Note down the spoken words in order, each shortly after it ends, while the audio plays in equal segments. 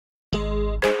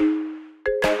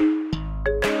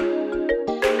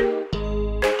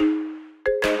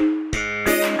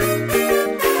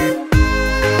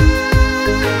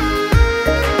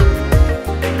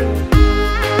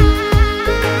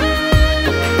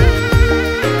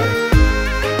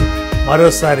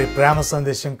మరోసారి ప్రేమ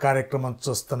సందేశం కార్యక్రమం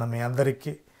చూస్తున్న మీ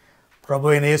అందరికీ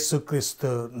ప్రభువైన యేసుక్రీస్తు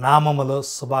నామములో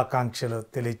శుభాకాంక్షలు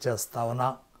తెలియజేస్తా ఉన్నా.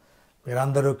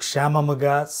 మీరందరూ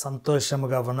క్షేమముగా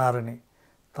సంతోషముగా ఉన్నారని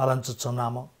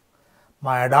తలంచుచున్నాము.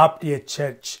 మా అడాప్ట్ ఏ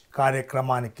చర్చ్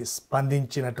కార్యక్రమానికి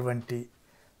స్పందించినటువంటి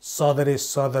సోదరి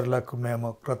సోదరులకు మేము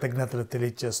కృతజ్ఞతలు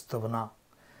తెలియజేస్తూ ఉన్నాం.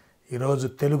 ఈరోజు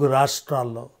తెలుగు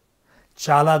రాష్ట్రాల్లో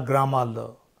చాలా గ్రామాల్లో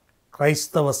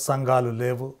క్రైస్తవ సంఘాలు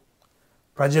లేవు.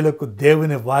 ప్రజలకు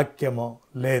దేవుని వాక్యము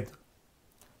లేదు.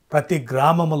 ప్రతి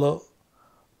గ్రామములో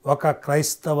ఒక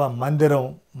క్రైస్తవ మందిరం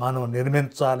మనం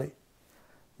నిర్మించాలి.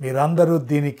 మీరందరూ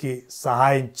దీనికి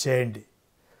సహాయం చేయండి.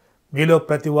 మీలో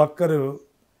ప్రతి ఒక్కరూ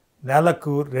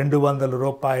నెలకు 200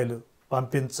 రూపాయలు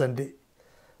పంపించండి.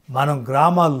 మనం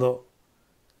గ్రామాల్లో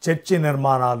చర్చి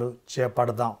నిర్మాణాలు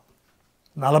చేపడదాం.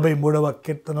 43వ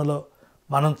కీర్తనలో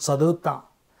మనం చదువుతాం,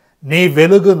 నీ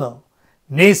వెలుగును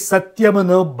నీ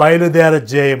సత్యమును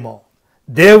బయలుదేరజేయము.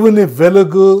 దేవుని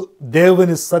వెలుగు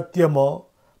దేవుని సత్యము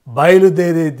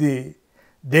బయలుదేరేది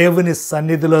దేవుని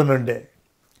సన్నిధిలో నుండే.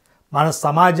 మన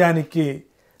సమాజానికి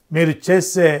మీరు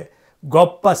చేసే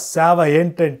గొప్ప సేవ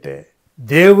ఏంటంటే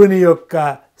దేవుని యొక్క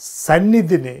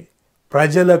సన్నిధిని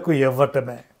ప్రజలకు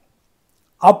ఇవ్వటమే.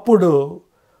 అప్పుడు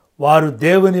వారు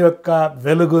దేవుని యొక్క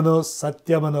వెలుగును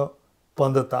సత్యమును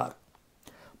పొందుతారు.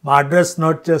 మా అడ్రస్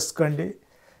నోట్ చేసుకోండి.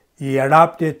 ఈ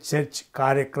అడాప్ట్ ఏ చర్చ్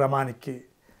కార్యక్రమానికి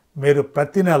మీరు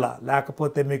ప్రతి నెల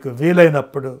లేకపోతే మీకు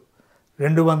వీలైనప్పుడు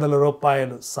 200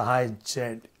 రూపాయలు సహాయం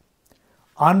చేయండి.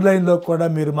 ఆన్లైన్లో కూడా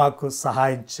మీరు మాకు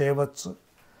సహాయం చేయవచ్చు.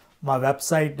 మా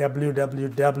వెబ్సైట్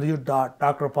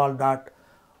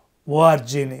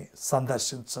www.drpaul.orgని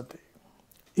సందర్శించండి.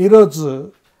 ఈరోజు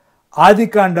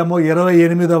ఆదికాండము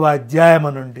 28వ అధ్యాయము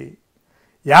నుండి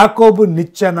యాకోబు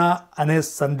నిచ్చెన అనే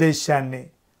సందేశాన్ని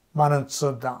మనం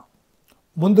చూద్దాం.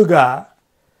 ముందుగా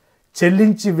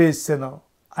చెల్లించి వేసెను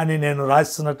అని నేను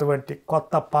రాసినటువంటి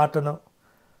కొత్త పాటను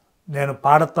నేను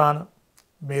పాడతాను.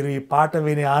 మీరు ఈ పాట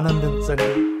విని ఆనందించండి,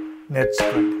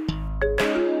 నేర్చుకోండి.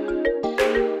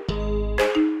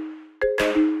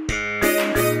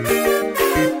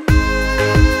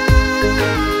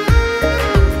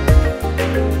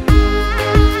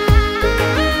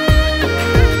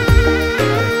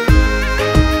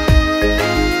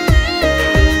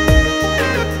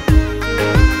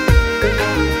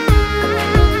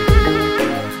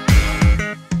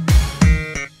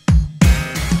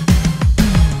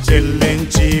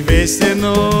 చెల్లించి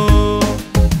వేసెను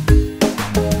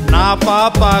నా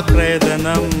పాప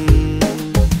క్రేదనం,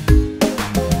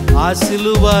 ఆ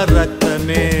సిలువ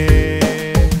రక్తమే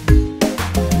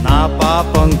నా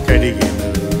పాపం కడిగెను.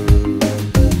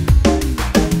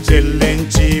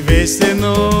 చెల్లించి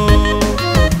వేసెను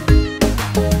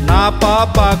నా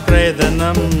పాప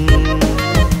క్రేదనం,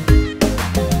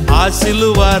 ఆ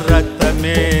సిలువ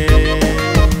రక్తమే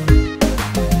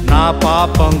నా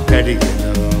పాపం కడిగెను.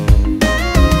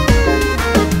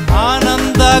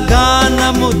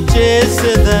 ఆనందగానము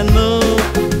చేసెదను,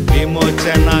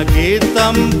 విమోచన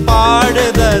గీతం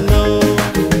పాడెదను.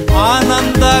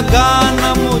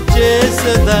 ఆనందగానము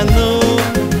చేసెదను,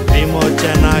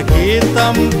 విమోచన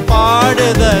గీతం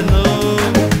పాడెదను.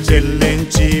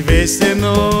 చెల్లించి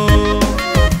వేసెను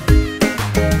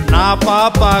నా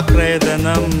పాప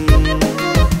క్రేదనం,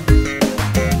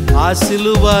 ఆ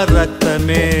సిలువ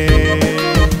రక్తమే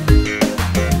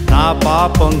నా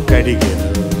పాపం కడిగెను.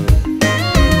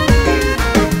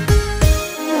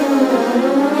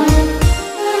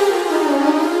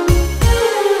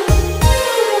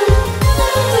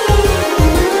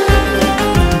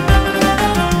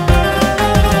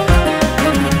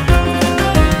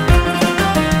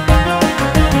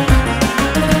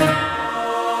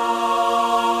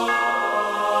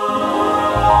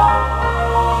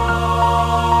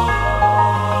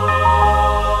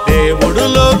 దేవుడు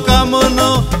లోకమును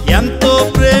ఎంతో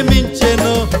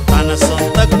ప్రేమించెను, తన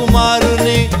సొంత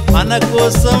కుమారుని మన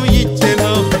కోసం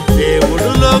ఇచ్చెను. దేవుడు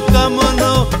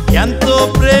లోకమును ఎంతో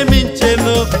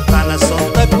ప్రేమించెను, తన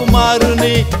సొంత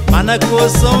కుమారుని మన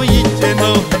కోసం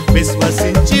ఇచ్చెను.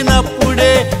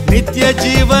 విశ్వసించినప్పుడే నిత్య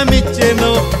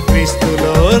జీవమిచ్చెను,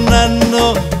 క్రీస్తులో నన్ను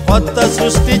కొత్త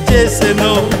సృష్టి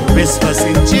చేసెను.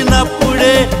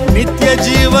 విశ్వసించినప్పుడే నిత్య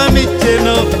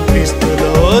జీవమిచ్చెను,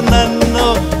 క్రీస్తులో నన్ను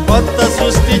కొత్త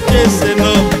సృష్టి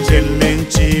చేసెను.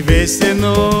 చెల్లించి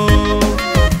వేసెను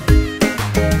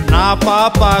నా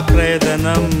పాప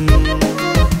క్రేదనం,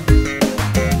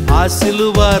 ఆ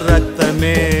సిలువ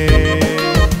రక్తమే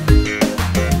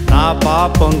నా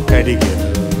పాపం కడిగెను.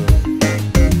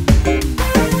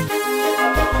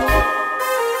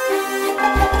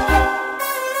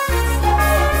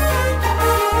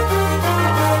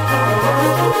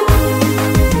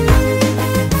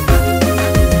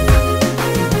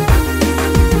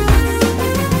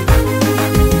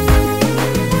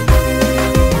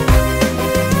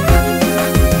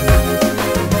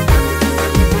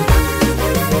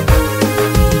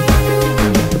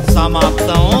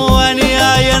 సమాప్తం అని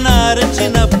ఆయన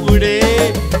అరచినప్పుడే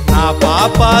నా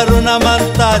పాప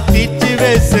రుణమంతా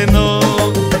తీర్చివేసెను.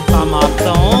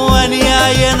 సమాప్తం అని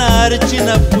ఆయన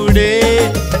అరచినప్పుడే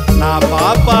నా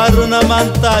పాప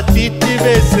రుణమంతా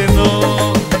తీర్చివేసెను.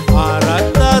 ఆ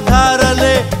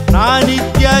రక్తధారలే నా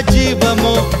నిత్య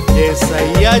జీవము,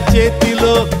 యేసయ్య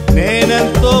చేతిలో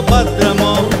నేనెంతో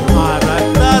భద్రము. ఆ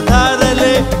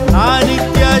రక్తధారలే నా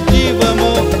నిత్య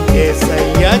జీవము,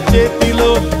 యేసయ్య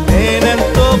చేతిలో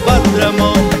నేనెంతో భద్రము.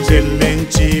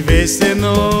 చెల్లించి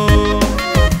వేసెను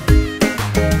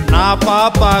నా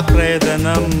పాప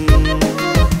క్రేదనం,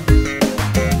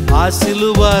 ఆ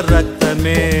సిలువ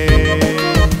రక్తమే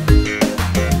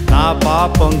నా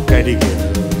పాపం కడిగెను.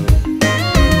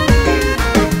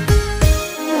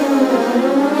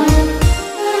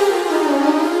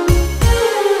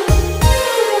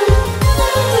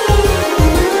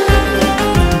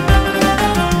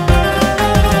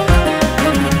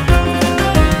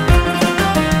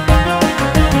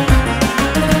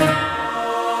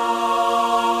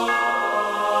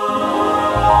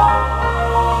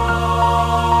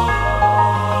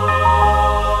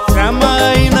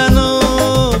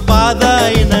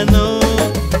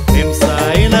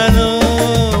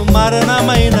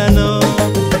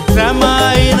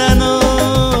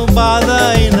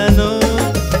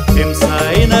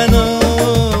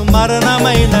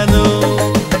 మరణమైనను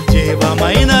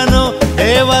జీవమైనను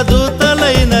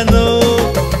దేవదూతలైనను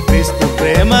క్రీస్తు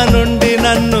ప్రేమ నుండి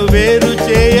నన్ను వేరు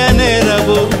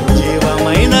చేయనేరవు.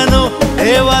 జీవమైనను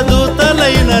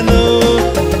దేవదూతలైనను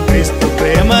క్రీస్తు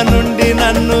ప్రేమ నుండి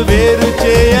నన్ను వేరు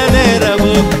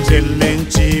చేయనేరవు.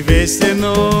 చెల్లించి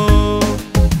వేసెను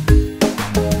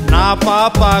నా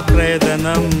పాప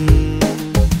క్రేదనం,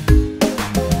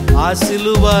 ఆ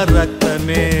సిలువ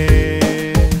రక్తమే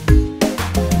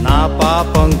నా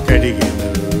పాపం కడిగెను.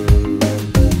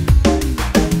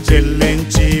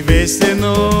 చెల్లించి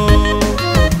వేసెను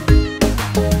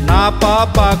నా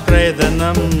పాప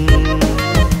క్రేదనం,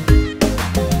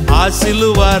 ఆ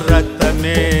సిలువ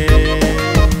రక్తమే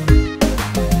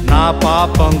నా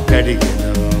పాపం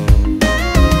కడిగెను.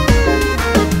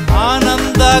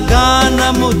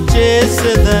 ఆనందగానము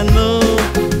చేసెదను,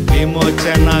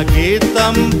 విమోచన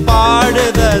గీతం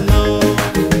పాడెదను.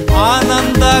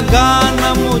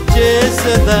 ఆనందగానము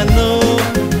చేసెదను,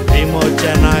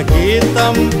 విమోచన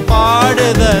గీతం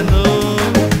పాడెదను.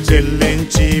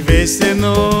 చెల్లించి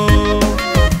వేసెను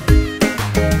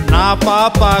నా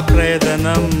పాప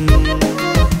క్రేదనం,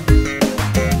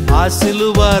 ఆ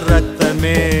సిలువ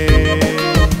రక్తమే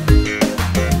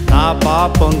నా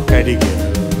పాపం కడిగెను.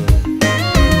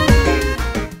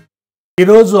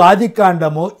 ఈరోజు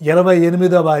ఆదికాండము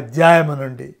 28వ అధ్యాయము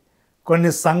నుండి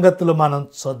కొన్ని సంగతులు మనం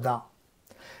చూద్దాం.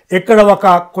 ఇక్కడ ఒక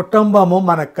కుటుంబము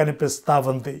మనకు కనిపిస్తూ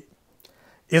ఉంది.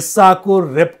 ఇస్సాకు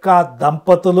రెబ్కా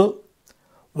దంపతులు,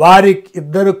 వారి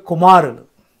 2 కుమారులు.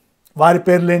 వారి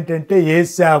పేర్లు ఏంటంటే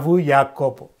ఏశావు,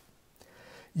 యాకోబు.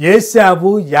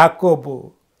 ఏశావు యాకోబు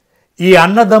ఈ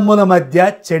అన్నదమ్ముల మధ్య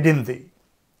చెడింది.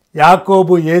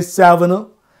 యాకోబు ఏశావును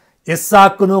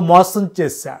ఇస్సాకును మోసం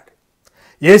చేశాడు.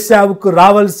 ఏశావుకు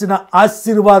రావలసిన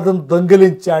ఆశీర్వాదం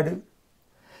దొంగిలించాడు.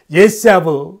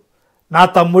 ఏశావు నా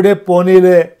తమ్ముడే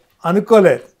పోనీలే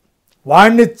అనుకోలేదు,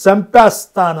 వాణ్ణి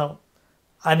చంపేస్తాను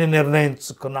అని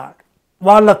నిర్ణయించుకున్నాడు.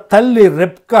 వాళ్ళ తల్లి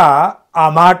రెబ్కా ఆ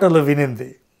మాటలు వినింది.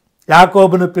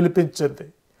 యాకోబును పిలిపించింది.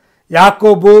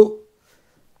 యాకోబు,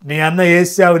 నీ అన్న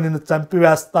ఏశావు నిన్ను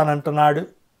చంపివేస్తానంటున్నాడు,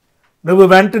 నువ్వు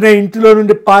వెంటనే ఇంటిలో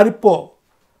నుండి పారిపో,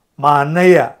 మా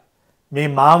అన్నయ్య మీ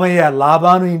మామయ్య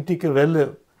లాబాను ఇంటికి వెళ్ళు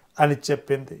అని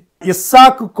చెప్పింది.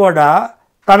 ఇస్సాకు కూడా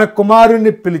తన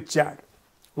కుమారుణ్ణి పిలిచాడు.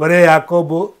 ఒరే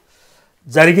యాకోబు,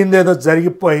 జరిగిందేదో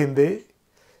జరిగిపోయింది,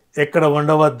 ఇక్కడ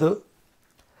ఉండవద్దు.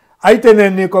 అయితే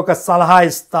నేను నీకు ఒక సలహా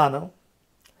ఇస్తాను,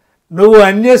 నువ్వు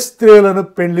అన్య స్త్రీలను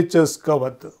పెళ్లి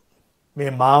చేసుకోవద్దు. మీ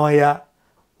మామయ్య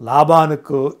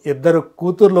లాబానుకు 2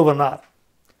 కూతుర్లు ఉన్నారు,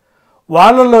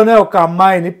 వాళ్ళలోనే ఒక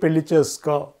అమ్మాయిని పెళ్లి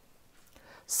చేసుకో.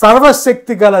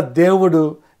 సర్వశక్తి గల దేవుడు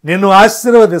నిన్ను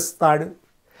ఆశీర్వదిస్తాడు,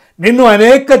 నిన్ను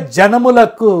అనేక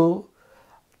జనములకు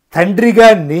తండ్రిగా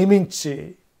నియమించి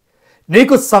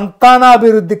నీకు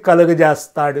సంతానాభివృద్ధి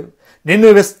కలుగజేస్తాడు, నిన్ను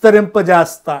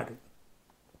విస్తరింపజేస్తాడు.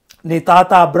 నీ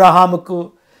తాత అబ్రహాముకు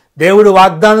దేవుడు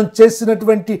వాగ్దానం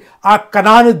చేసినటువంటి ఆ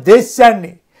కనాను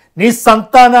దేశాన్ని నీ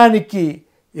సంతానానికి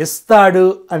ఇస్తాడు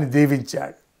అని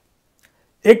దీవించాడు.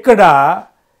 ఇక్కడ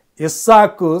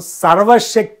ఇస్సాకు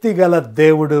సర్వశక్తి గల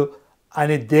దేవుడు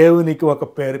అని దేవునికి ఒక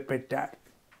పేరు పెట్టాడు.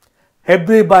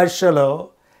 హెబ్రీ భాషలో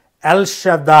ఎల్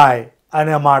షదాయ్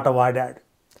అనే మాట వాడాడు.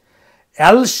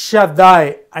 ఎల్ షదాయ్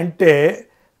అంటే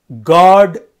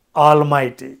గాడ్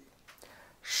ఆల్మైటీ.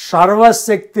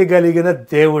 సర్వశక్తి కలిగిన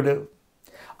దేవుడు.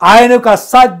 ఆయనకు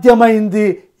అసాధ్యమైంది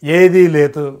ఏదీ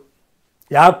లేదు.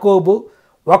 యాకోబు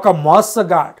ఒక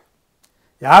మోసగాడు.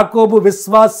 యాకోబు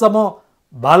విశ్వాసము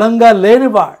బలంగా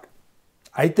లేనివాడు.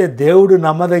 అయితే దేవుడు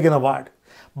నమ్మదగినవాడు,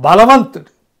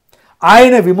 బలవంతుడు.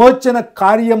 ఆయన విమోచన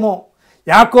కార్యము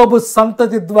యాకోబు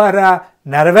సంతతి ద్వారా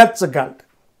నెరవేర్చగలడు.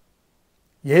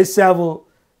 ఏశావు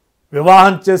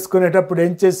వివాహం చేసుకునేటప్పుడు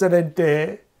ఏం చేశాడంటే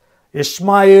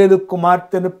ఇష్మాయేలు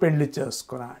కుమార్తెను పెళ్లి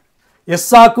చేసుకున్నాడు.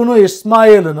 ఇస్సాకును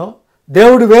ఇష్మాయేలును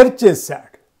దేవుడు వేరు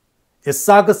చేశాడు.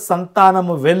 ఇస్సాకు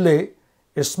సంతానము వెళ్ళి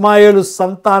ఇష్మాయేలు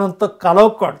సంతానంతో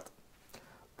కలవకూడదు.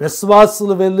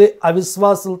 విశ్వాసులు వెళ్ళి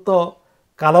అవిశ్వాసులతో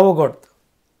కలవకూడదు.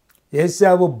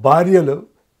 ఏశావు భార్యలు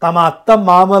తమ అత్త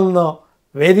మామలను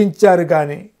వేధించారు,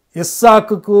 కానీ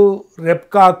ఇస్సాకుకు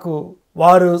రెబ్కాకు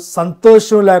వారు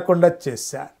సంతోషం లేకుండా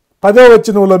చేశారు. 10వ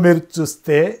వచనంలో మీరు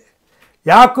చూస్తే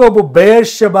యాకోబు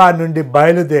బెయేర్షెబా నుండి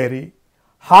బయలుదేరి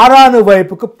హారాను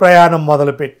వైపుకు ప్రయాణం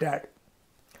మొదలుపెట్టాడు.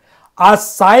 ఆ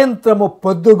సాయంత్రము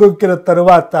పొద్దుగుంకిన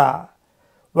తరువాత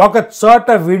ఒక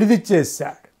చోట విడిది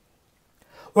చేశాడు.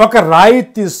 ఒక రాయి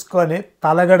తీసుకొని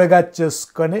తలగడగా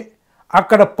చేసుకొని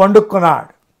అక్కడ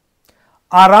పండుకున్నాడు.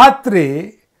 ఆ రాత్రి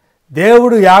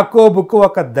దేవుడు యాకోబుకు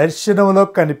ఒక దర్శనంలో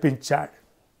కనిపించాడు.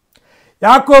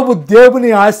 యాకోబు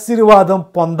దేవుని ఆశీర్వాదం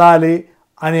పొందాలి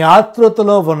అని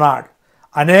ఆతృతలో ఉన్నాడు.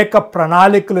 అనేక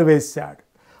ప్రణాళికలు వేశాడు.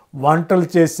 వంటలు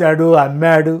చేశాడు,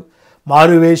 అమ్మాడు,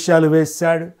 మారువేషాలు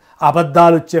వేశాడు,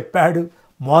 అబద్ధాలు చెప్పాడు,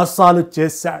 మోసాలు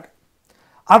చేశాడు.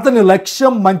 అతని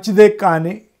లక్ష్యం మంచిదే,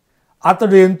 కానీ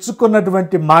అతడు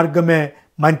ఎంచుకున్నటువంటి మార్గమే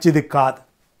మంచిది కాదు.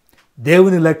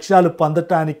 దేవుని లక్ష్యాలు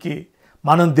పొందటానికి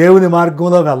మనం దేవుని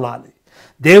మార్గంలో వెళ్ళాలి.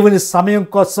 దేవుని సమయం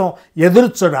కోసం ఎదురు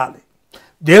చూడాలి.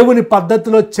 దేవుని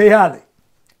పద్ధతిలో చేయాలి.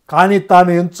 కానీ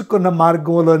తాను ఎంచుకున్న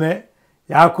మార్గంలోనే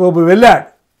యాకోబు వెళ్ళాడు.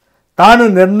 తాను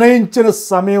నిర్ణయించిన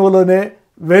సమయంలోనే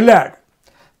వెళ్ళాడు.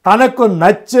 తనకు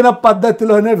నచ్చిన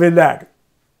పద్ధతిలోనే వెళ్ళాడు.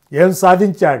 ఏం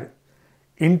సాధించాడు?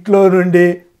 ఇంట్లో నుండి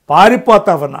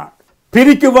పారిపోతావన్నాడు.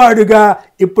 పిరికివాడుగా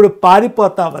ఇప్పుడు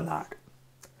పారిపోతావన్నాడు.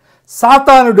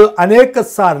 సాతానుడు అనేక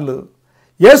సార్లు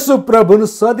యేసు ప్రభును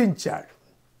శోధించాడు.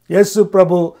 యేసు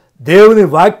ప్రభు దేవుని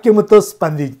వాక్యముతో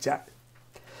స్పందించాడు.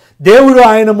 దేవుడు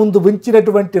ఆయన ముందు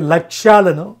ఉంచినటువంటి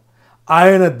లక్ష్యాలను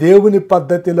ఆయన దేవుని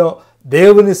పద్ధతిలో,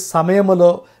 దేవుని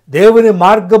సమయములో, దేవుని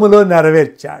మార్గములో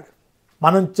నెరవేర్చాడు.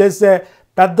 మనం చేసే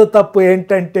పెద్ద తప్పు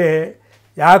ఏంటంటే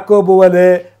యాకోబు వలె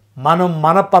మనం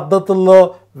మన పద్ధతుల్లో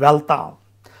వెళ్తాం.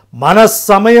 మన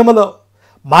సమయంలో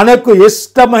మనకు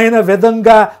ఇష్టమైన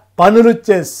విధంగా పనులు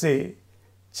చేసి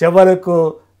చివరకు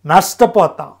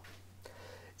నష్టపోతాం.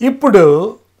 ఇప్పుడు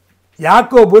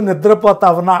యాకోబు నిద్రపోతా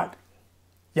ఉన్నాడు.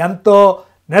 ఎంతో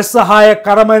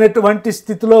నిస్సహాయకరమైనటువంటి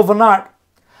స్థితిలో ఉన్నాడు.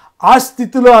 ఆ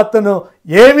స్థితిలో అతను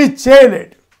ఏమీ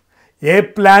చేయలేడు, ఏ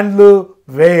ప్లాన్లు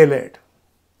వేయలేడు.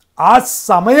 ఆ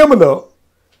సమయంలో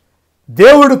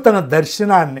దేవుడు తన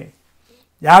దర్శనాన్ని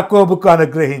యాకోబుకు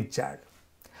అనుగ్రహించాడు.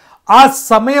 ఆ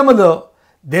సమయంలో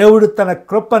దేవుడు తన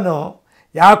కృపను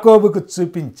యాకోబుకు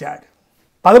చూపించాడు.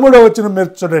 13వ వచనం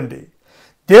మీరు చూడండి.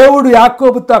 దేవుడు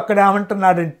యాకోబుతో అక్కడ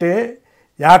ఏమంటున్నాడంటే,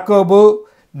 యాకోబు,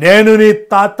 నేను నీ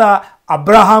తాత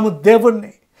అబ్రహాము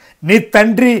దేవుణ్ణి, నీ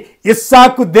తండ్రి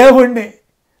ఇస్సాకు దేవుణ్ణి.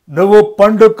 నువ్వు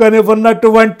పండుకొని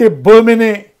ఉన్నటువంటి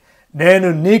భూమిని నేను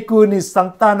నీకు నీ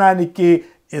సంతానానికి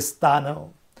ఇస్తాను.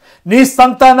 నీ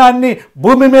సంతానాన్ని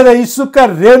భూమి మీద ఇసుక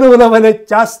రేణువుల వలె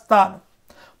చేస్తాను.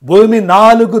 భూమి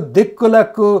 4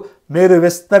 దిక్కులకు మీరు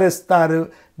విస్తరిస్తారు.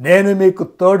 నేను మీకు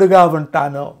తోడుగా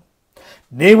ఉంటాను.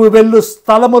 నీవు వెళ్ళు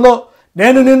స్థలములో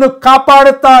నేను నిన్ను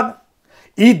కాపాడుతాను.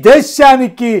 ఈ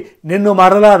దేశానికి నిన్ను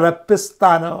మరలా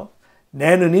రప్పిస్తాను.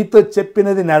 నేను నీతో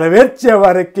చెప్పినది నెరవేర్చే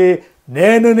వారికి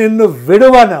నేను నిన్ను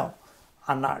విడువను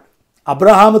అన్నాడు.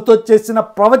 అబ్రహాముతో చేసిన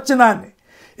ప్రవచనాన్ని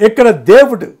ఇక్కడ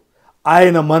దేవుడు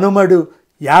ఆయన మనుమడు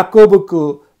యాకోబుకు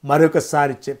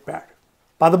మరొకసారి చెప్పాడు.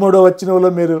 13వ వచనంలో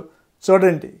మీరు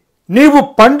చూడండి. నీవు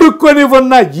పండుకొని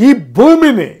ఉన్న ఈ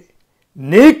భూమిని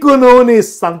నీకును నీ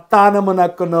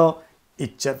సంతానమునకును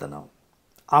ఇచ్చెదను.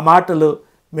 ఆ మాటలు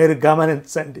మీరు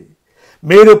గమనించండి.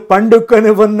 మీరు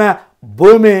పండుకొని ఉన్న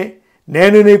భూమి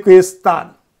నేను నీకు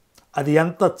ఇస్తాను. అది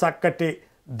ఎంత చక్కటి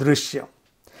దృశ్యం.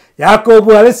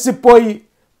 యాకోబు అలసిపోయి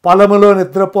పొలములో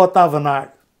నిద్రపోతా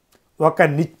ఉన్నాడు. ఒక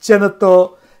నిచ్చెనతో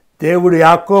దేవుడు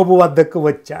యాకోబు వద్దకు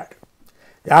వచ్చాడు.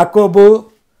 యాకోబు,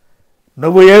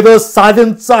 నువ్వు ఏదో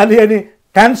సాధించాలి అని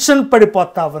టెన్షన్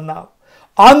పడిపోతా ఉన్నావు,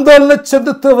 ఆందోళన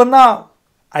చెందుతూ ఉన్నావు.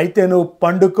 అయితే నువ్వు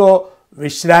పండుకో,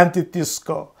 విశ్రాంతి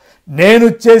తీసుకో. నేను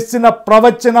చేసిన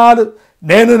ప్రవచనాలు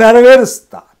నేను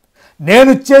నెరవేరుస్తాను.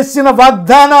 నేను చేసిన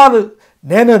వాగ్దానాలు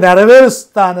నేను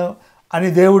నెరవేరుస్తాను అని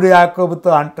దేవుడు యాకోబుతో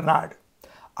అంటున్నాడు.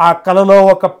 ఆ కలలో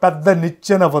ఒక పెద్ద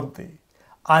నిచ్చెన ఉంది.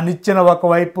 ఆ నిచ్చెన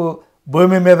ఒకవైపు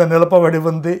భూమి మీద నిలపబడి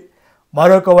ఉంది,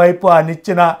 మరొక వైపు ఆ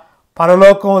నిచ్చెన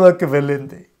పరలోకంలోకి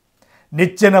వెళ్ళింది.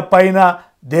 నిచ్చెన పైన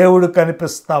దేవుడు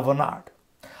కనిపిస్తూ ఉన్నాడు.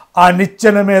 ఆ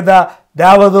నిచ్చెన మీద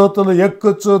దేవదూతలు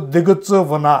ఎక్కుచూ దిగుచూ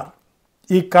ఉన్నారు.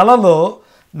 ఈ కలలో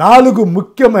 4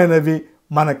 ముఖ్యమైనవి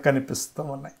మనకు కనిపిస్తూ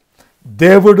ఉన్నాయి.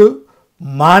 దేవుడు,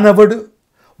 మానవుడు,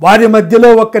 వారి మధ్యలో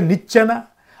ఒక నిచ్చెన,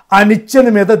 ఆ నిచ్చెన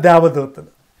మీద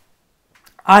దేవదూతలు.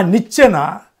 ఆ నిచ్చెన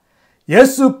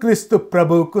యేసుక్రీస్తు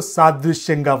ప్రభువుకు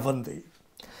సాదృశ్యంగా ఉంది.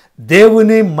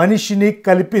 దేవుని మనిషిని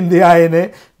కలిపింది ఆయనే,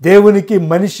 దేవునికి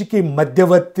మనిషికి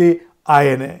మధ్యవర్తి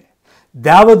ఆయనే.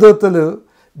 దేవదూతలు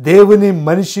దేవుని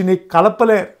మనిషిని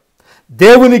కలపలేరు.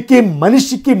 దేవునికి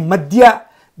మనిషికి మధ్య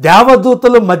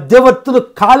దేవదూతలు మధ్యవర్తులు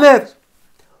కాలేరు.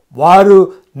 వారు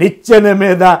నిచ్చెన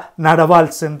మీద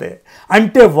నడవాల్సిందే.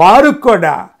 అంటే వారు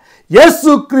కూడా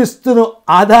యేసుక్రీస్తును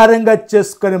ఆధారంగా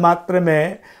చేసుకొని మాత్రమే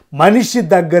మనిషి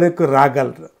దగ్గరకు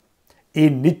రాగలరు. ఈ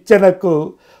నిచ్చెనకు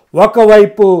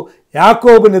ఒకవైపు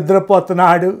యాకోబు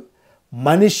నిద్రపోతున్నాడు,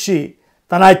 మనిషి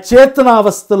తన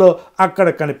చేతనావస్థలో అక్కడ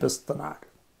కనిపిస్తున్నాడు.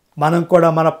 మనం కూడా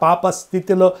మన పాప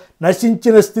స్థితిలో,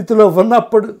 నశించిన స్థితిలో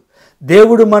ఉన్నప్పుడు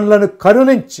దేవుడు మనలను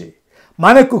కరుణించి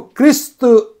మనకు క్రీస్తు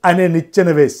అనే నిచ్చెన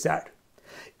వేశాడు.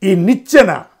 ఈ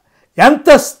నిచ్చెన ఎంత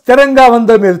స్థిరంగా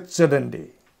ఉందో మీరు చూడండి.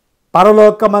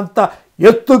 పరలోకమంతా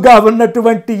ఎత్తుగా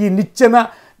ఉన్నటువంటి ఈ నిచ్చెన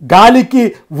గాలికి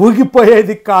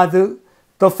ఊగిపోయేది కాదు,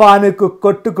 తుఫానుకు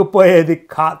కొట్టుకుపోయేది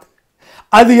కాదు.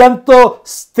 అది ఎంతో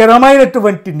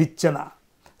స్థిరమైనటువంటి నిచ్చెన.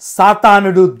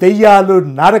 సాతానుడు, దెయ్యాలు,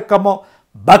 నరకము,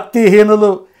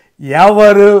 భక్తిహీనులు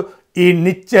ఎవరు ఈ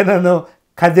నిచ్చెనను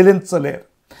కదిలించలేరు.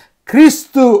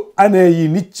 క్రీస్తు అనే ఈ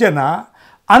నిచ్చెన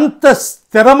అంత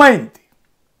స్థిరమైంది.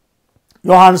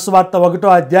 యోహాను సువార్త 1వ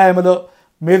అధ్యాయంలో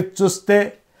మీరు చూస్తే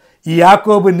ఈ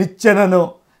యాకోబు నిచ్చెనను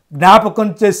జ్ఞాపకం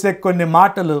చేసే కొన్ని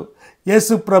మాటలు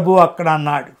యేసు ప్రభు అక్కడ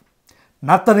అన్నాడు.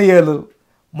 నతనయేలు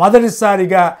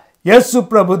మొదటిసారిగా యేసు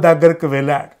ప్రభు దగ్గరకు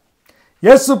వెళ్ళాడు.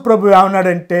 యేసు ప్రభు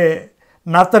ఏమన్నాడంటే,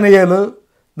 నతనయేలు,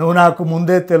 నువ్వు నాకు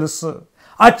ముందే తెలుసు,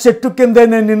 ఆ చెట్టు కిందే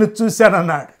నేను నిన్ను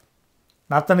చూశానన్నాడు.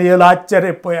 నతనయేలు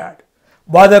ఆశ్చర్యపోయాడు.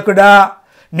 బోధకుడా,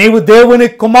 నీవు దేవుని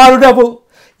కుమారుడవు,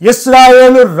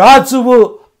 ఇశ్రాయేలు రాజువు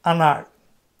అన్నాడు.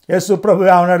 యేసు ప్రభు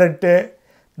ఏమన్నాడంటే,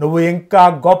 నువ్వు ఇంకా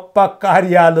గొప్ప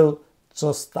కార్యాలు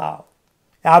చూస్తావు.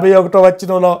 51వ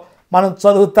వచనంలో మనం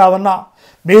చదువుతా ఉన్నాం,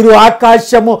 మీరు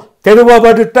ఆకాశము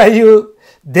తెరవబడుటయు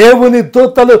దేవుని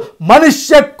దూతలు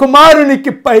మనుష్య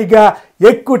కుమారునికి పైగా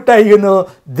ఎక్కుటయును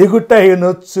దిగుటయును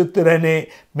చూతురని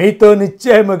మీతో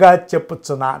నిశ్చయముగా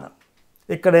చెప్పుచున్నాను.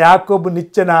 ఇక్కడ యాకోబు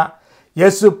నిచ్చెన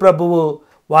యేసు ప్రభువు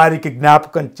వారికి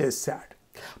జ్ఞాపకం చేశాడు.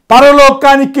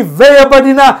 పరలోకానికి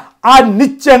వేయబడిన ఆ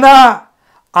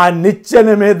నిచ్చెన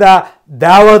మీద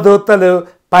దేవదూతలు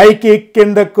పైకి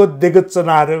కిందకు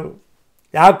దిగుచున్నారు.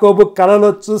 యాకోబు కలలో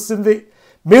చూసింది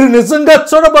మీరు నిజంగా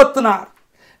చూడబోతున్నారు.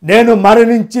 నేను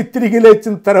మరణించి తిరిగి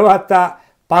లేచిన తర్వాత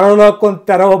పరలోకం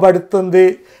తెరవబడుతుంది.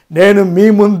 నేను మీ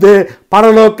ముందే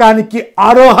పరలోకానికి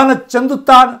ఆరోహణ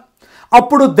చెందుతాను.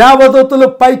 అప్పుడు దేవదూతలు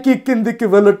పైకి కిందికి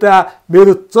వెళ్ళుట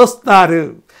మీరు చూస్తారు.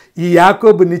 ఈ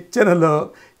యాకోబు నిచ్చెనలో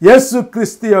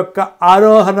యేసుక్రీస్తు యొక్క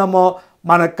ఆరోహణమో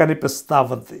మనకు కనిపిస్తూ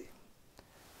ఉంది.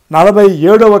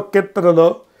 47వ కీర్తనలో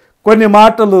కొన్ని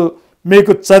మాటలు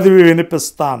మీకు చదివి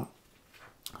వినిపిస్తాను.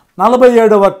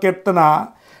 47వ కీర్తన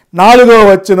 4వ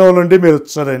వచనం నుండి మీరు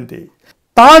చూడండి.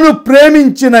 తాను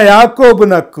ప్రేమించిన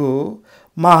యాకోబునకు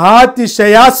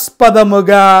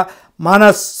మహాతిశయాస్పదముగా మన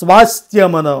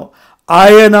స్వాస్థ్యమును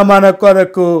ఆయన మన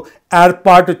కొరకు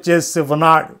ఏర్పాటు చేసి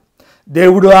ఉన్నాడు.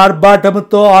 దేవుడు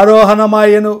ఆర్భాటముతో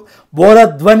ఆరోహణమాయను,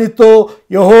 బోరధ్వనితో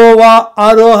యెహోవా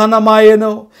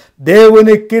ఆరోహణమాయను.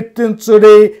 దేవుని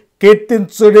కీర్తించుడి,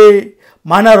 కీర్తించుడి,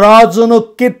 మన రాజును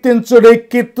కీర్తించుడి,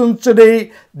 కీర్తించుడి.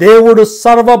 దేవుడు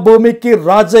సర్వభూమికి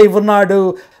రాజై ఉన్నాడు.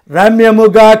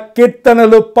 రమ్యముగా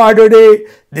కీర్తనలు పాడుడి,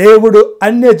 దేవుడు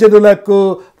అన్యజనులకు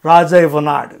రాజై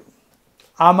ఉన్నాడు.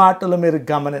 ఆ మాటలు మీరు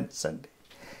గమనించండి.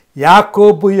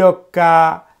 యాకోబు యొక్క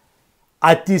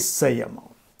అతిశయము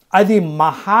అది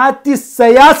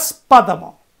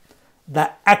మహాతిశయాస్పదము. The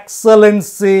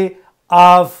excellency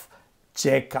of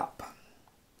Jacob.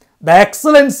 The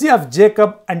excellency of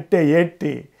Jacob అంటే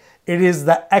ఏంటి? It is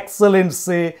the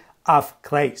excellency of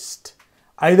Christ.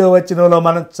 5వ వచనంలో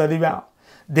మనం చదివాం,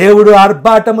 దేవుడు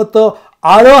ఆర్భాటముతో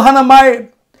ఆరోహణమాయను,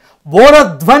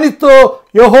 బోరధ్వనితో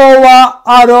యెహోవా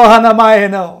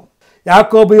ఆరోహణమాయను.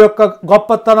 యాకోబు యొక్క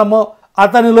గొప్పతనము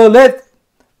అతనిలో లేదు,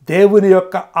 దేవుని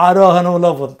యొక్క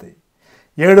ఆరోహణంలో ఉంది.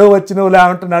 7వ వచనంలో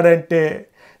ఏమంటున్నాడంటే,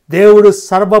 దేవుడు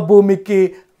సర్వభూమికి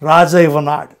రాజై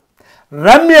ఉన్నాడు.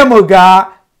 రమ్యముగా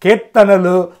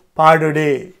కీర్తనలు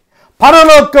పాడుడి.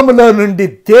 పరలోకములో నుండి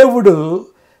దేవుడు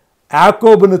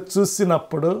యాకోబును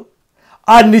చూసినప్పుడు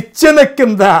ఆ నిచ్చెన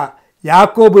కింద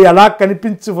యాకోబు ఎలా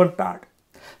కనిపించి ఉంటాడు?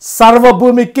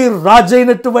 సర్వభూమికి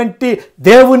రాజైనటువంటి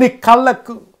దేవుని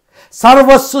కళ్ళకు, సర్వ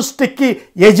సృష్టికి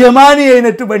యజమాని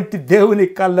అయినటువంటి దేవుని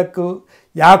కళ్ళకు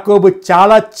యాకోబు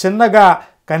చాలా చిన్నగా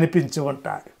కనిపించి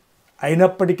ఉంటాడు.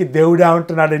 అయినప్పటికీ దేవుడు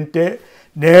ఏమంటున్నాడంటే,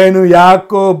 నేను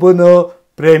యాకోబును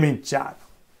ప్రేమించాను.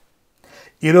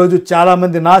 ఈరోజు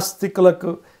చాలామంది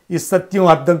నాస్తికులకు ఈ సత్యం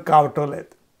అర్థం కావటం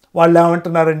లేదు. వాళ్ళు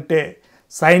ఏమంటున్నారంటే,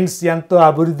 సైన్స్ ఎంతో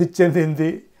అభివృద్ధి చెందింది,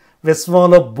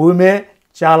 విశ్వంలో భూమే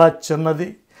చాలా చిన్నది,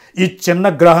 ఈ చిన్న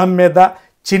గ్రహం మీద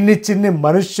చిన్ని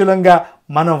మనుష్యులంగా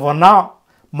మనం ఉన్నాం,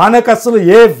 మనకు అసలు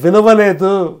ఏ విలువ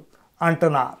లేదు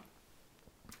అంటున్నారు.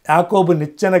 యాకోబు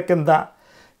నిచ్చెన కింద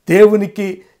దేవునికి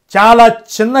చాలా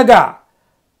చిన్నగా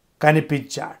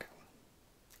కనిపించాడు.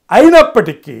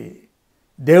 అయినప్పటికీ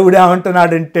దేవుడు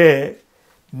ఏమంటున్నాడంటే,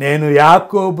 నేను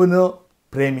యాకోబును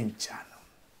ప్రేమించాను.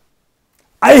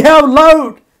 I have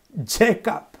loved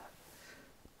Jacob.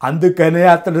 అందుకనే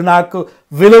అతడు నాకు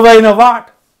విలువైన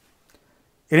వాడు.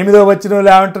 8వ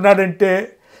వచనంలో ఏమంటున్నాడంటే,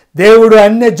 దేవుడు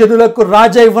అన్యజనులకు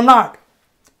రాజై ఉన్నాడు.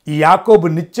 ఈ యాకోబు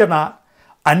నిచ్చెన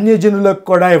అన్యజనులకు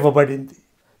కూడా ఇవ్వబడింది.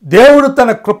 దేవుడు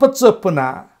తన కృప చొప్పున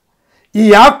ఈ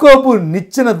యాకోబు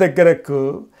నిచ్చెన దగ్గరకు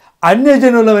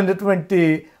అన్యజనులైనటువంటి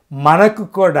మనకు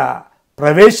కూడా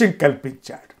ప్రవేశం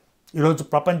కల్పించాడు. ఈరోజు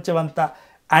ప్రపంచమంతా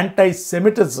యాంటై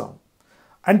సెమిటిజం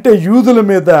అంటే యూదుల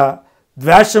మీద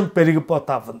ద్వేషం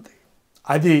పెరిగిపోతూ ఉంది.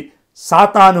 అది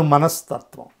సాతాను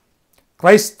మనస్తత్వం.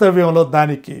 క్రైస్తవ్యంలో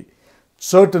దానికి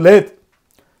చోటు లేదు.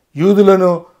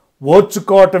 యూదులను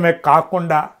ఓర్చుకోవటమే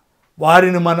కాకుండా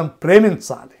వారిని మనం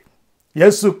ప్రేమించాలి.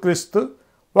 యేసుక్రీస్తు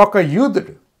ఒక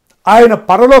యూదుడు. ఆయన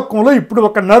పరలోకంలో ఇప్పుడు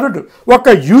ఒక నరుడు, ఒక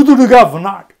యూదుడుగా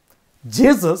ఉన్నాడు.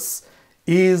 Jesus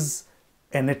is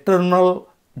N eternal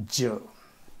జ్యూ.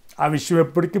 ఆ విషయం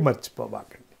ఎప్పటికీ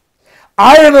మర్చిపోబాకండి.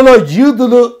 ఆయనలో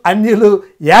యూదులు అన్యులు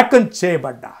ఏకం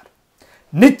చేయబడ్డారు.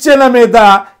 నిచ్చెన మీద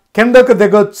కిందకు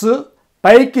దిగొచ్చు,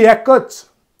 పైకి ఎక్కొచ్చు.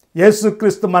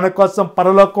 యేసుక్రీస్తు మన కోసం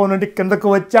పరలోకం నుండి కిందకు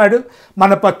వచ్చాడు,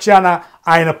 మన పక్షాన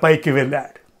ఆయన పైకి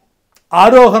వెళ్ళాడు.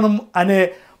 ఆరోహణం అనే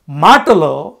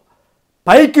మాటలో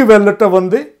పైకి వెళ్ళుట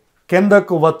ఉంది,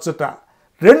 కిందకు వచ్చుట,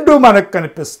 రెండు మనకు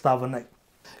కనిపిస్తూ ఉన్నాయి.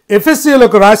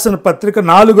 ఎఫెసీయులకు రాసిన పత్రిక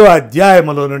 4వ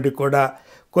అధ్యాయములో నుండి కూడా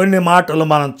కొన్ని మాటలు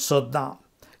మనం చూద్దాం.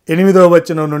 8వ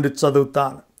వచనం నుండి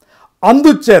చదువుతాను.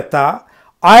 అందుచేత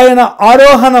ఆయన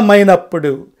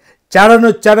ఆరోహణమైనప్పుడు చెరను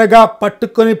చెరగా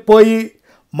పట్టుకొని పోయి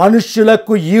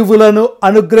మనుష్యులకు ఈవులను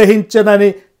అనుగ్రహించనని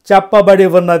చెప్పబడి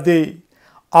ఉన్నది.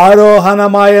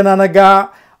 ఆరోహణమాయననగా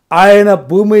ఆయన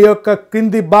భూమి యొక్క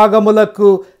క్రింది భాగములకు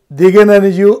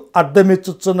దిగిననియు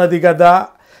అర్థమిచ్చుచున్నది కదా.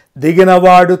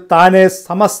 దిగినవాడు తానే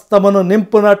సమస్తమును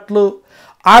నింపునట్లు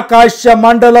ఆకాశ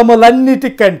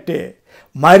మండలములన్నిటికంటే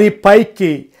మరి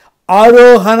పైకి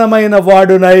ఆరోహణమైన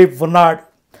వాడునై ఉన్నాడు.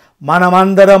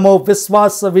 మనమందరము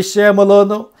విశ్వాస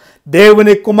విషయములోను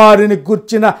దేవుని కుమారుని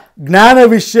గూర్చిన జ్ఞాన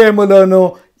విషయములోను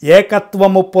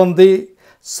ఏకత్వము పొంది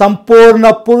సంపూర్ణ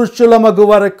పురుషులమగు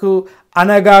వరకు,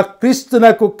 అనగా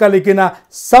క్రీస్తునకు కలిగిన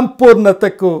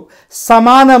సంపూర్ణతకు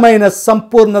సమానమైన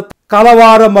సంపూర్ణత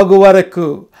కలవారమగు వరకు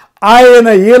ఆయన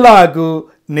ఇలాగు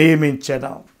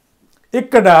నియమించెను.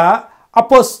 ఇక్కడ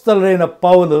అపోస్తలుడైన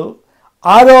పౌలు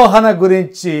ఆరోహణ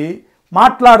గురించి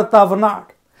మాట్లాడుతూ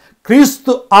ఉన్నాడు.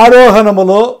 క్రీస్తు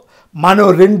ఆరోహణములో మనం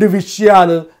 2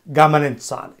 విషయాలు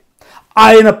గమనించాలి.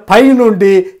 ఆయన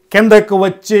పైనుండి కిందకు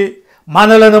వచ్చి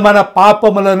మనలను మన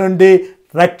పాపముల నుండి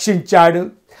రక్షించాడు,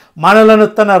 మనలను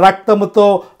తన రక్తముతో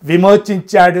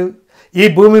విమోచించాడు. ఈ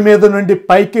భూమి మీద నుండి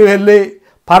పైకి వెళ్ళి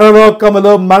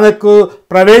పరలోకములో మనకు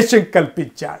ప్రవేశం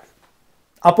కల్పించాడు.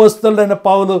 అపోస్తలుడైన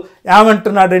పౌలు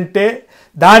ఏమంటున్నాడంటే,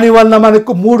 దానివల్ల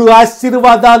మనకు 3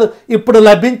 ఆశీర్వాదాలు ఇప్పుడు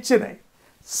లభించినాయి: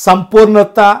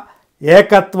 సంపూర్ణత,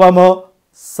 ఏకత్వము,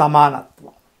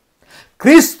 సమానత్వం.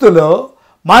 క్రీస్తులో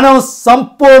మనం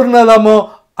సంపూర్ణలము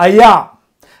అయ్యాం,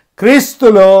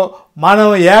 క్రీస్తులో మనం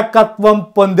ఏకత్వం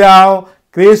పొందాం,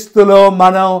 క్రీస్తులో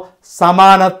మనం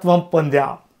సమానత్వం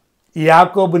పొందాం. ఈ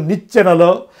యాకోబు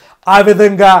నిచ్చెనలో ఆ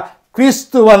విధంగా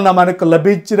క్రీస్తు వలన మనకు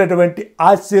లభించినటువంటి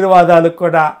ఆశీర్వాదాలు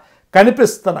కూడా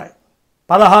కనిపిస్తున్నాయి.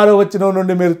 16వ వచనం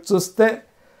నుండి మీరు చూస్తే,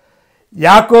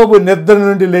 యాకోబు నిద్ర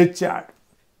నుండి లేచాడు.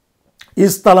 ఈ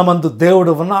స్థలమందు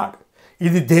దేవుడు ఉన్నాడు,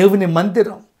 ఇది దేవుని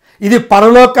మందిరం, ఇది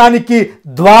పరలోకానికి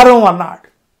ద్వారం అన్నాడు.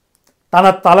 తన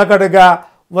తలగడగా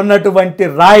ఉన్నటువంటి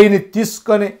రాయిని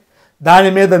తీసుకొని దాని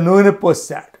మీద నూనె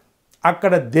పోశాడు.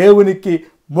 అక్కడ దేవునికి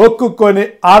మొక్కుకొని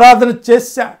ఆరాధన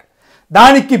చేశాడు.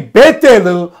 దానికి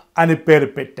బేతేలు అని పేరు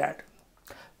పెట్టాడు.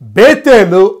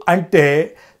 బేతేలు అంటే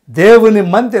దేవుని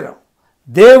మందిరం,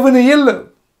 దేవుని ఇల్లు.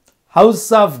 House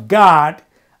of God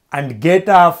and gate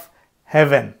of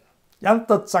haven. ఎంత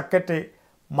చక్కటి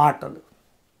మాటలు.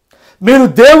 మీరు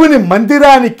దేవుని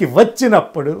మందిరానికి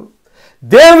వచ్చినప్పుడు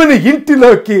దేవుని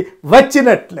ఇంటిలోకి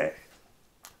వచ్చినట్లే.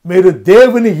 మీరు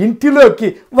దేవుని ఇంటిలోకి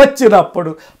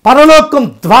వచ్చినప్పుడు పరలోకం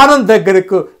ద్వారం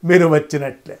దగ్గరకు మీరు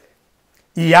వచ్చినట్లే.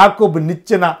 ఈ యాకోబు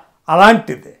నిచ్చెన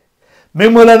అలాంటిదే.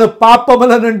 మిమ్ములను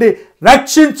పాపముల నుండి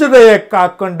రక్షించుటయే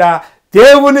కాకుండా,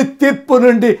 దేవుని తీర్పు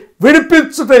నుండి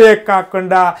విడిపించుటయే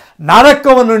కాకుండా,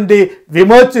 నరకము నుండి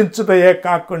విమోచించుటయే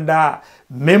కాకుండా,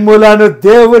 మిమ్ములను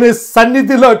దేవుని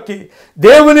సన్నిధిలోకి,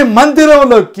 దేవుని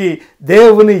మందిరంలోకి,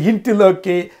 దేవుని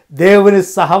ఇంటిలోకి, దేవుని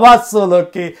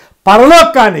సహవాసంలోకి,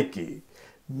 పరలోకానికి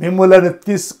మిమ్ములను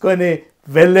తీసుకొని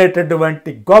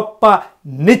వెళ్ళేటటువంటి గొప్ప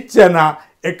నిచ్చెన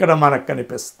ఇక్కడ మనకు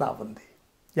కనిపిస్తూ ఉంది.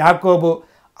 యాకోబు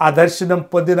ఆ దర్శనం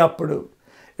పొందినప్పుడు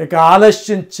ఇక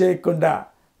ఆలస్యం చేయకుండా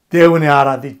దేవుని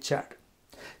ఆరాధించాడు.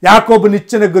 యాకోబు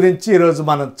నిచ్చెన గురించి ఈరోజు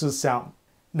మనం చూసాం.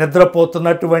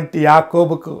 నిద్రపోతున్నటువంటి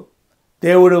యాకోబుకు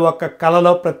దేవుడు ఒక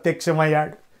కలలో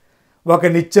ప్రత్యక్షమయ్యాడు, ఒక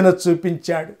నిచ్చెన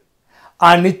చూపించాడు.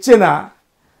 ఆ నిచ్చెన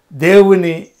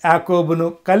దేవుని యాకోబును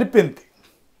కలిపింది.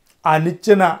 ఆ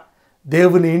నిచ్చెన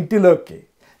దేవుని ఇంటిలోకి,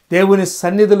 దేవుని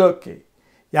సన్నిధిలోకి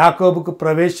యాకోబుకు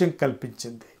ప్రవేశం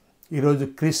కల్పించింది. ఈరోజు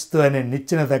క్రీస్తు అనే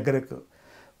నిచ్చెన దగ్గరకు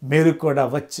మీరు కూడా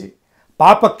వచ్చి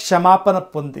పాప క్షమాపణ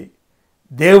పొంది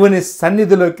దేవుని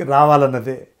సన్నిధిలోకి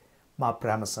రావాలన్నదే మా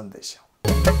ప్రేమ సందేశం.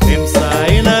 హింస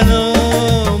అయినను,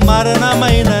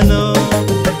 మరణమైనను,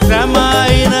 శ్రమ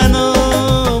అయినను,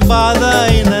 బాధ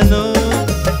అయినను,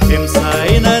 హింస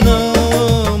అయినను,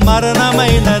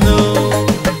 మరణమైనను,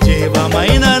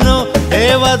 జీవమైనను,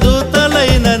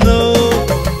 దేవదూతలైనను,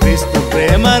 క్రీస్తు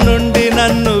ప్రేమ నుండి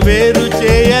నన్ను వేరు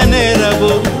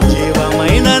చేయనేరవు.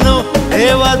 జీవమైనను,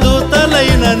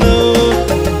 దేవదూతలైనను,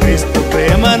 క్రీస్తు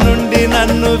ప్రేమ నుండి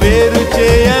నన్ను వేరు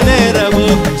చేయనేరవు.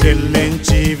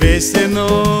 చెల్లించి వేసెను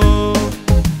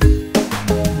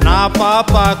నా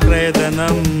పాప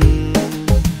క్రేదనం,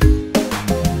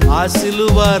 ఆ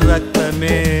సిలువ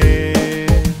రక్తమే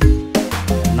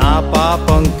నా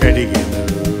పాపం కడిగెను.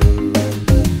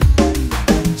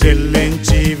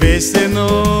 చెల్లించి వేసెను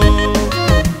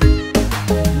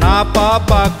నా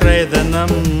పాప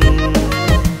క్రేదనం,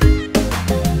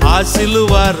 ఆ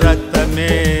సిలువ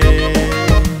రక్తమే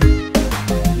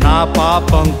నా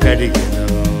పాపం కడిగెను.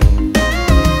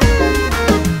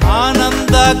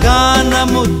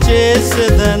 ఆనందగానము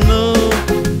చేసెదను,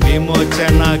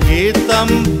 విమోచన గీతం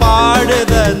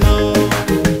పాడెదను.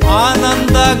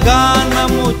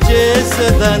 ఆనందగానము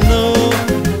చేసెదను,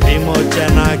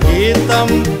 విమోచన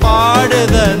గీతం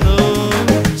పాడెదను.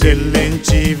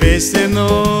 చెల్లించి వేసెను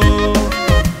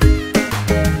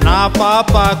నా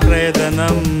పాప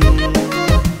క్రేదనం,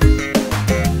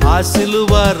 ఆ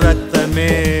సిలువ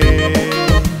రక్తమే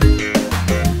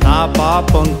నా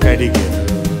పాపం కడిగెను.